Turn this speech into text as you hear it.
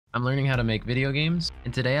I'm learning how to make video games,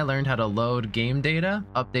 and today I learned how to load game data,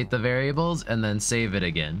 update the variables, and then save it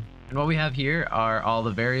again. And what we have here are all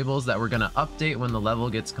the variables that we're going to update when the level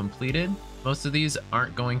gets completed. Most of these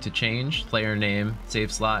aren't going to change: player name,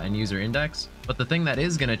 save slot, and user index. But the thing that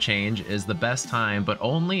is going to change is the best time, but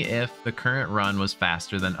only if the current run was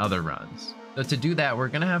faster than other runs. So to do that, we're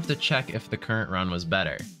going to have to check if the current run was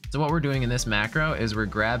better. So what we're doing in this macro is we're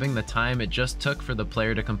grabbing the time it just took for the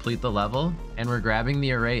player to complete the level, and we're grabbing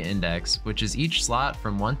the array index, which is each slot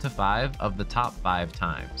from 1 to 5 of the top 5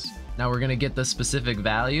 times. Now we're going to get the specific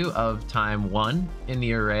value of time 1 in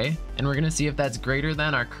the array, and we're going to see if that's greater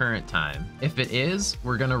than our current time. If it is,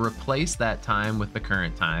 we're going to replace that time with the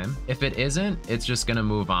current time. If it isn't, it's just going to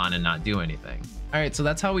move on and not do anything. Alright, so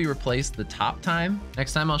that's how we replace the top time.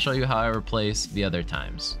 Next time I'll show you how I replace the other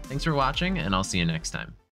times. Thanks for watching, and I'll see you next time.